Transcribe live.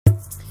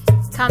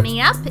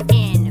Coming up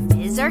in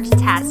Ms.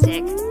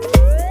 Artastic.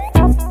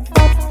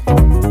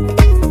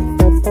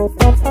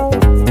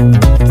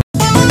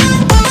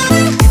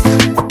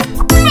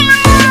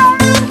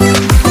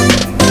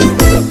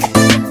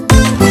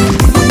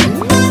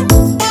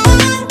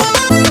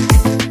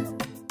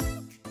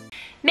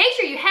 Make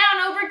sure you head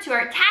on over to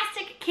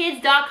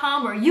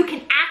artastickids.com where you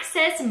can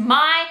access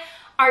my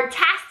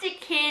Artastic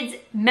Kids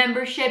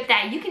membership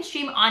that you can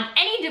stream on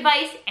any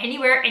device,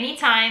 anywhere,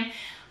 anytime.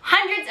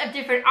 Hundreds of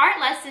different art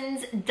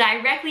lessons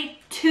directly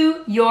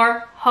to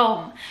your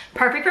home.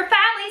 Perfect for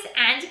families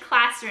and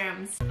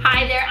classrooms.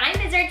 Hi there,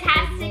 I'm Ms.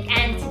 Artastic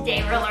and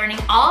today we're learning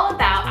all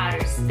about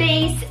outer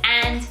space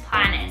and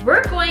planets.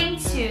 We're going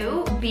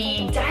to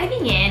be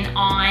diving in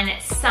on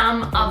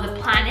some of the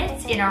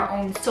planets in our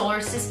own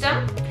solar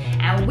system,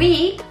 and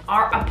we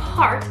are a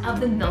part of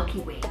the Milky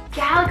Way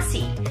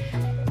galaxy.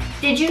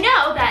 Did you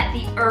know that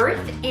the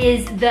Earth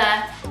is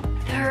the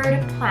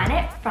third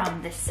planet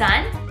from the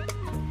Sun?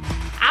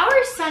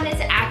 Our Sun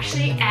is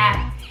actually a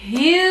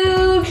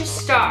huge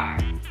star.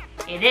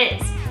 It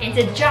is. It's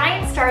a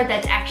giant star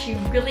that's actually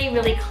really,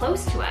 really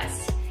close to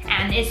us.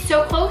 And it's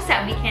so close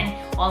that we can,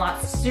 well,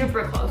 not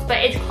super close, but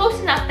it's close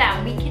enough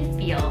that we can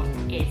feel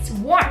its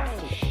warmth.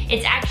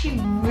 It's actually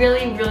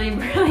really, really,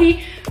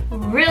 really,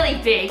 really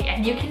big,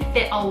 and you can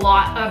fit a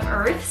lot of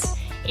Earths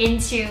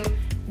into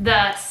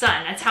the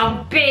Sun. That's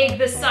how big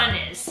the Sun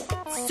is.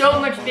 So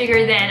much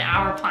bigger than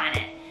our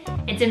planet.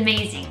 It's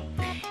amazing.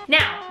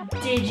 Now,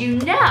 did you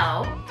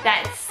know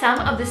that some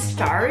of the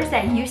stars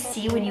that you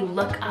see when you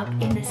look up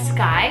in the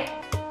sky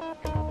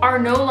are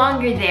no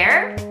longer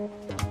there?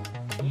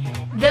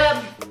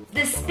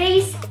 The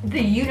space,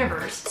 the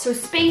universe, so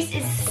space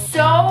is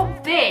so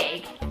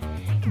big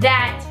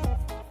that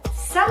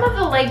some of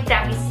the light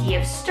that we see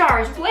of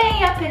stars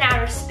way up in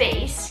outer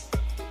space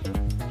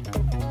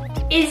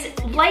is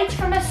light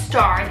from a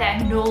star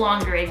that no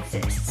longer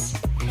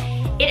exists.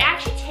 It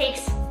actually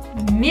takes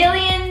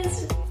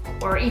millions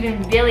or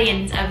even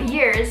billions of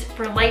years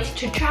for light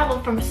to travel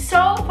from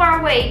so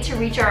far away to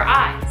reach our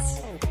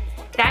eyes.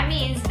 That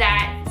means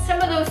that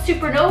some of those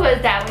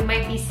supernovas that we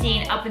might be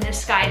seeing up in the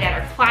sky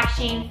that are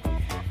flashing,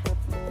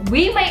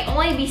 we might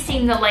only be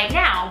seeing the light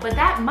now, but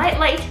that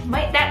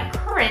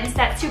occurrence,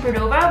 that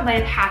supernova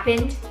might have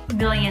happened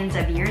millions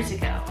of years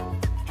ago.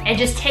 It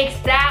just takes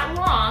that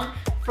long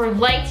for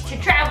light to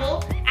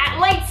travel at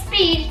light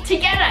speed to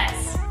get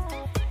us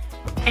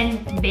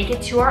and make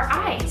it to our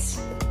eyes.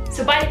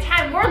 So by the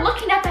time we're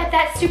looking up at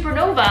that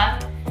supernova,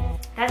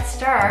 that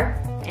star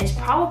has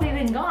probably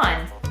been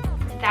gone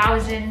for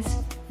thousands,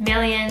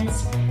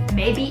 millions,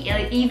 maybe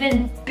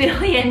even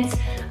billions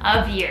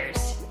of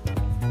years.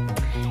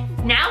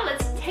 Now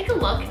let's take a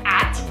look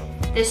at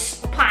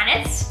the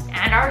planets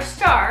and our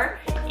star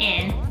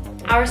in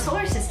our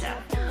solar system.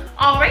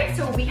 All right,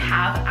 so we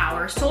have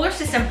our solar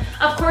system.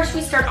 Of course,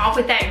 we start off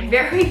with that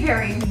very,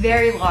 very,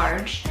 very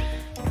large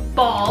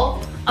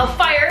ball of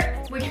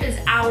fire, which is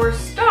our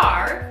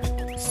star,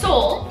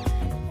 Sol,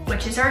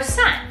 which is our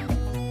Sun.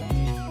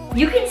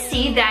 You can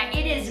see that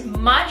it is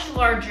much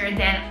larger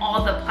than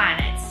all the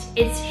planets.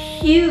 It's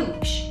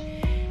huge.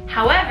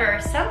 However,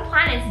 some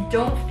planets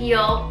don't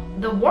feel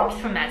the warmth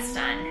from that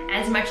sun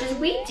as much as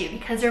we do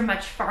because they're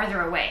much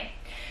farther away.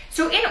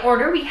 So in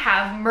order, we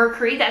have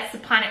Mercury, that's the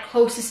planet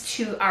closest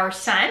to our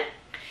sun,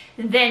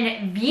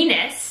 then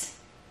Venus,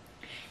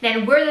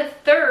 then we're the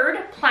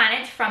third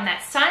planet from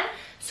that sun,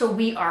 so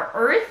we are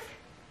Earth.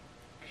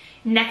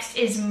 Next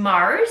is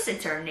Mars,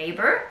 it's our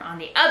neighbor on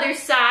the other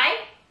side.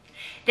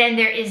 Then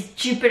there is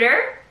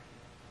Jupiter,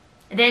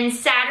 then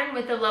Saturn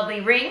with the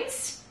lovely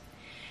rings,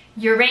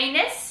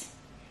 Uranus,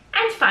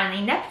 and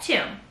finally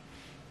Neptune.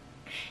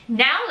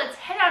 Now let's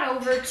head on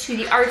over to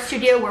the art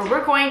studio where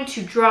we're going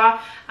to draw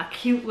a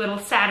cute little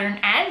Saturn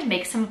and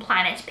make some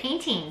planet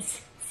paintings.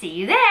 See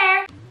you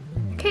there.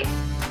 Okay.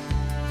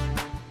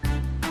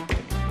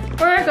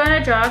 We're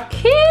gonna draw a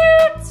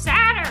cute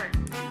Saturn.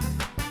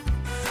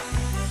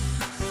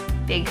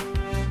 Big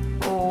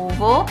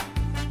oval.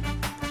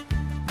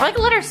 Or like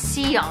a letter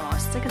C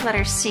almost. It's like a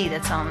letter C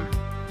that's on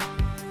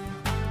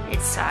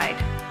its side.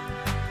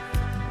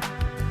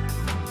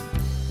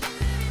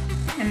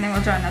 And then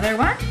we'll draw another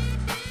one.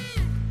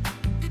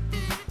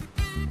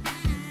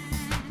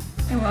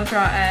 And we'll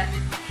draw a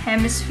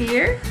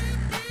hemisphere.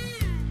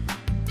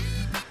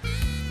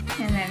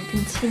 And then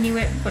continue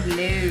it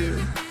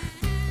below.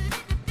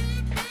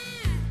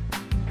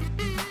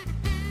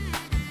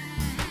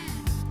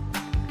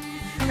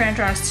 We're going to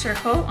draw a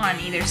circle on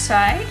either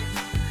side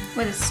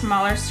with a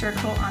smaller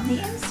circle on the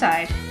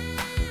inside.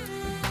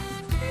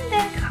 And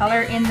then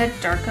color in the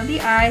dark of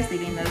the eyes,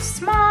 leaving those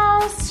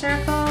small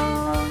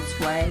circles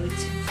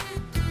white.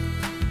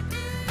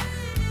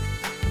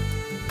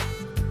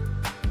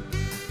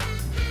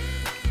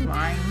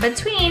 Line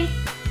between.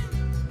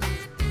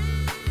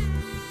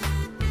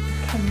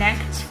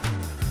 Connect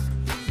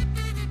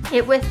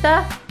it with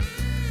the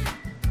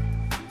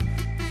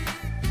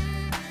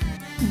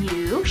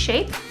U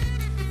shape.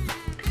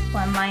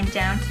 One line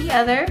down to the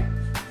other.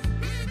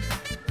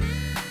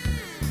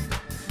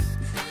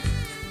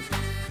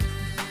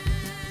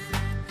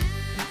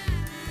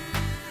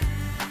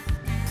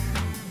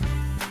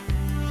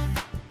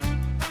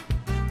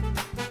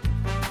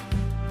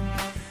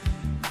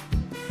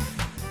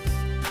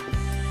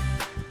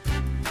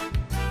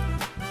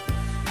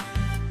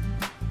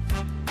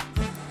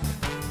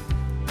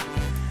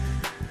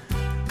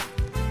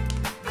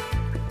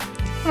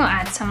 We'll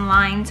add some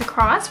lines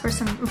across for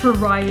some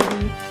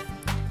variety.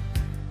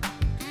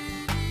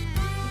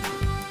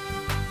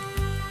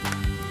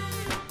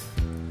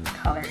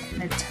 Color in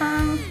the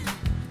tongue.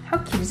 How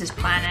cute is this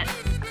planet?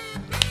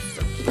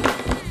 So cute.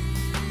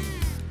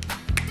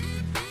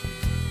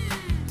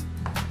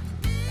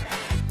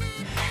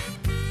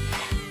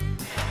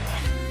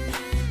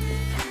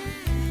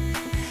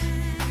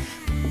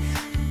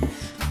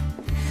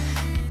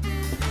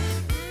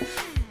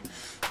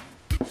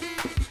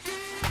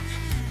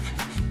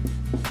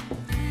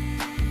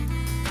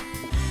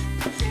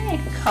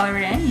 Okay, color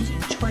it in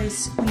using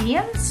choice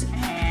mediums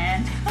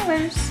and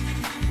colors.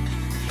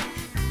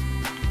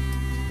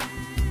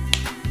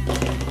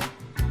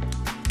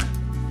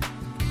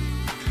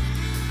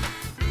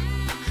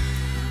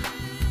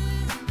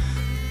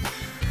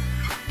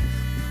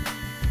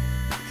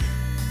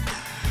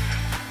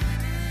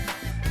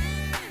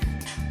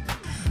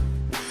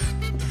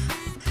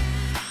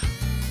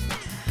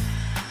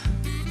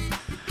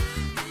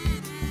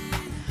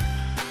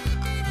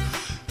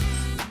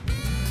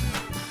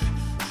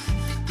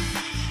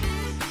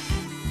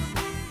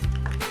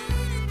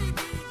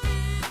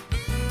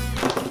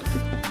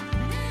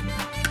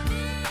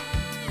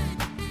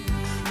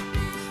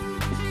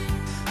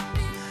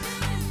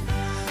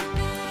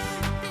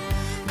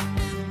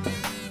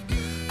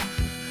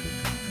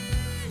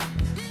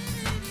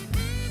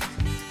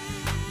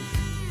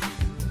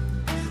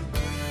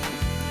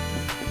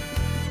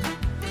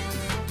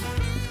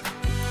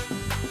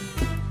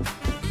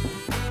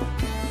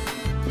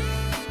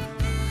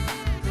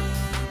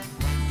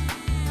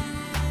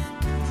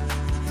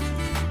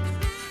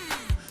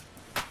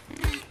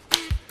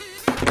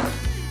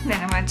 Then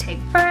I'm going to take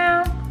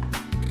brown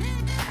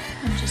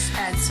and just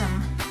add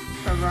some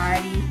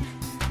variety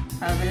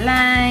of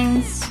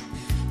lines.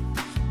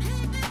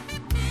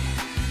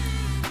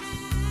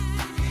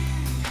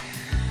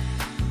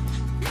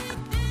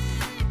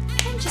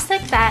 And just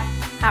like that,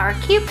 our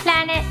cute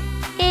planet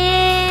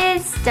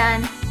is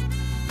done.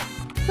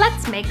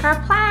 Let's make our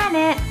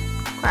planet.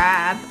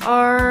 Grab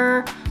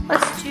our,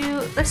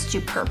 let's do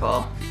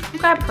purple.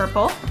 Grab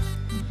purple.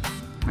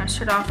 I'm going to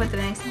start off with a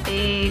nice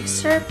big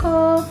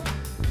circle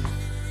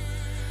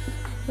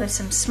with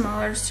some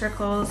smaller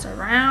circles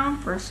around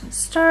for some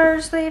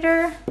stars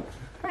later.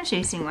 I'm just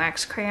using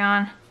wax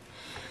crayon.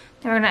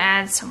 Then we're gonna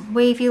add some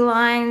wavy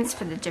lines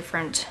for the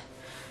different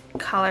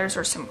colors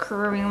or some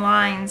curving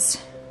lines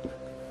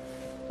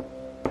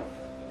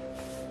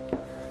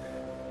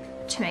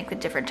to make the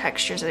different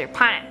textures of your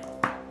planet.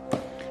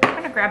 I'm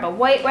gonna grab a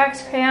white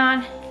wax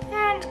crayon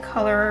and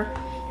color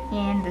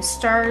in the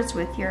stars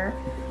with your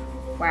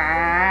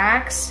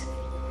wax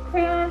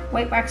crayon,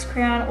 white wax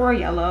crayon or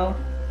yellow.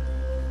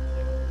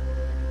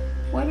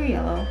 White or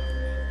yellow.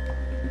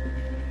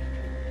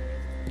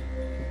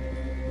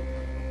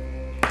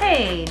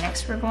 Okay,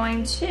 next we're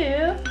going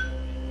to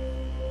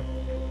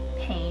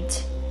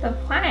paint the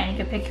planet. You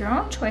can pick your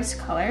own choice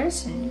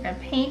colors and you're gonna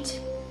paint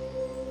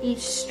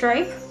each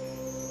stripe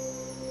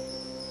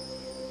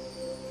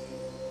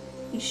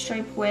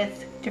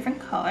with different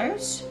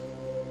colors.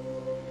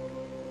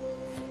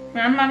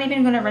 And I'm not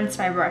even gonna rinse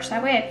my brush.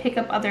 That way I pick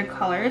up other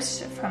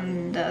colors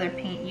from the other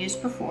paint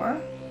used before.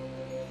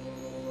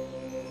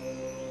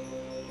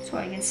 So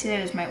I can see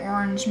there's my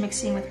orange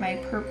mixing with my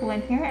purple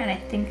in here, and I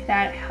think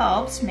that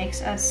helps,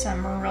 makes us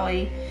some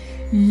really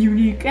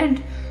unique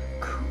and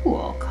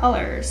cool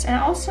colors. And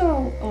it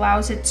also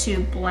allows it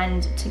to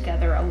blend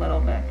together a little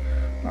bit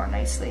more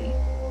nicely.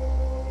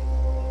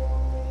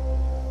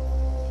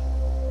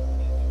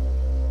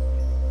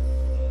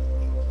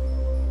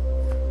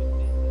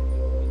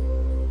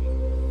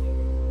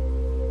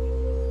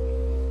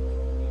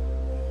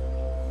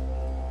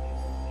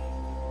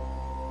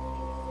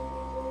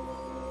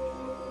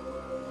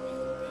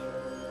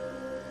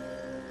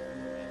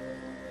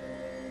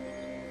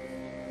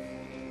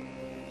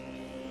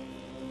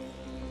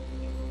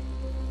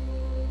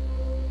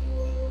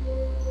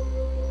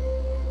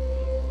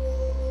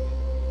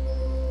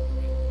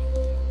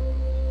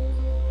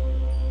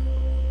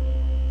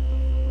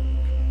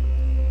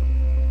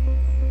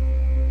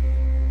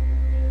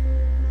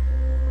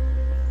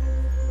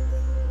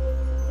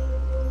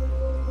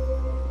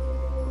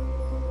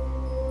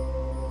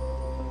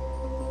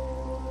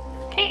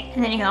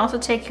 And then you can also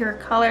take your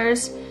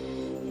colors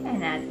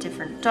and add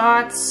different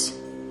dots,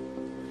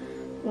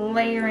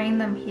 layering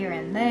them here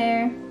and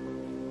there.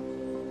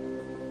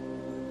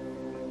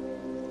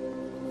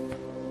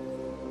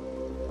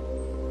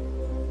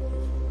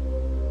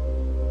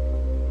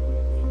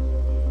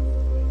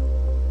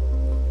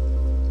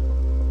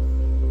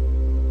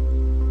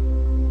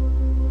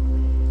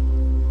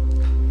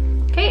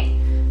 Okay,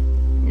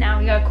 now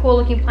we got a cool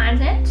looking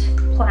planet.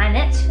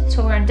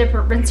 So we're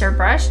gonna rinse our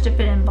brush, dip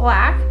it in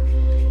black.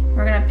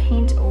 We're gonna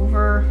paint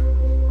over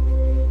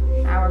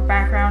our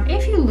background.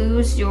 If you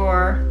lose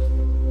your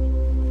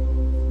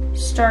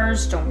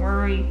stars, don't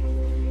worry.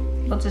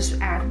 We'll just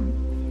add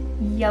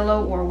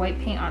yellow or white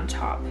paint on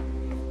top.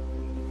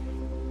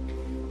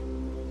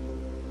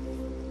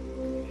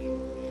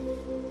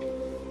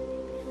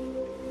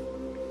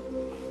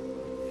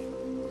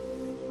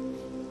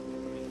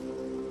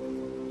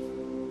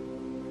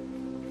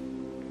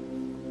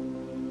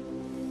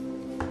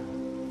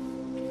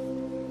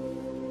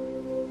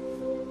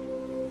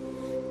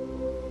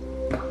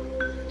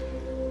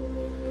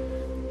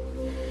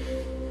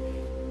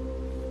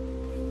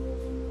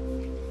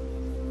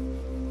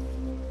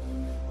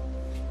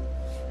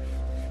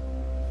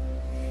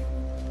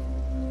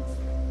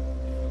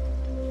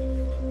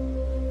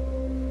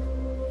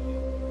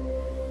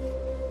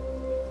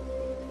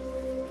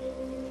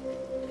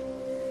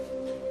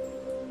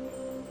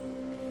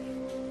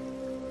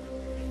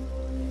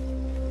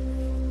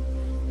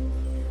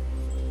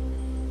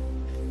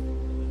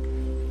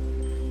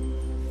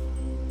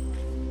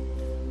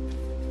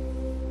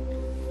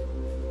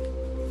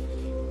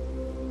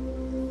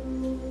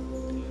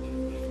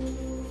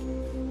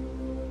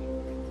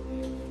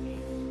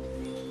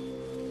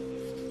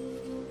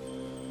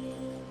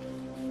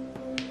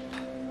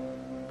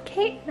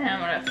 Okay,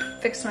 now I'm gonna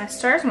fix my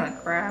stars. I'm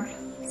gonna grab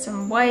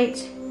some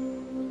white.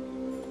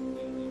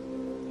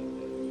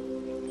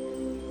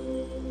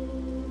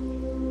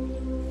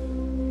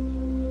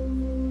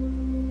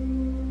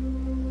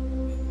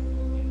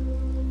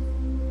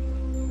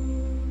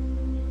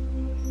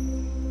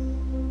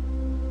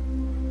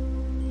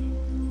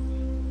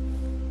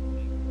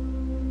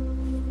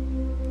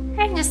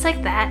 And just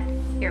like that,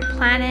 your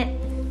planet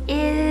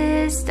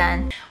is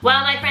done.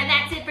 Well, my friend,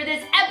 that's it for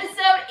this episode.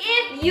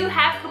 If you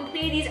have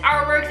completed these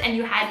artworks and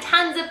you had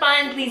tons of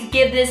fun, please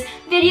give this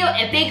video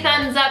a big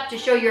thumbs up to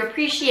show your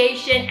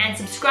appreciation and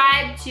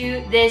subscribe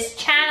to this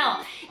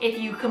channel. If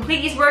you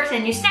complete these works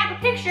and you snap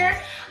a picture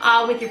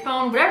with your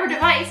phone, whatever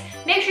device,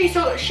 make sure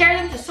you share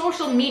them to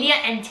social media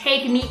and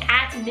tag me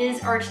at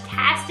Ms.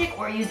 Artastic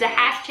or use the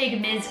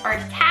hashtag Ms.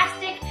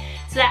 Artastic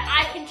so that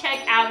I can check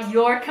out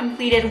your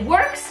completed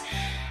works.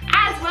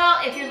 As well,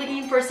 if you're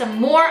looking for some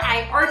more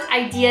art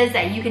ideas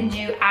that you can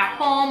do at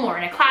home or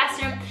in a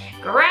classroom,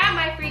 grab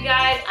my free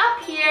guide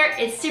up here.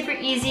 It's super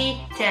easy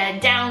to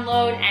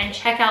download and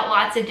check out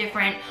lots of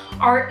different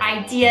art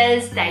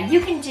ideas that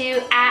you can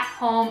do at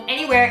home,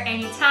 anywhere,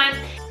 anytime.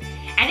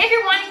 And if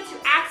you're wanting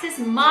to access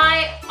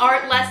my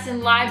art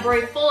lesson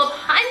library full of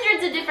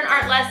hundreds of different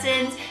art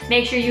lessons,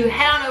 make sure you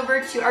head on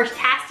over to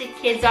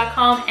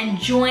artastickids.com and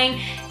join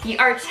the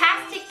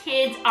Artastic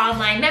Kids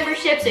online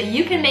membership so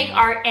you can make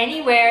art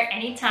anywhere,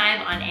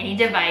 anytime, on any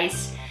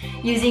device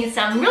using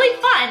some really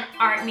fun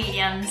art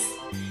mediums.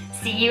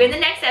 See you in the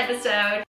next episode.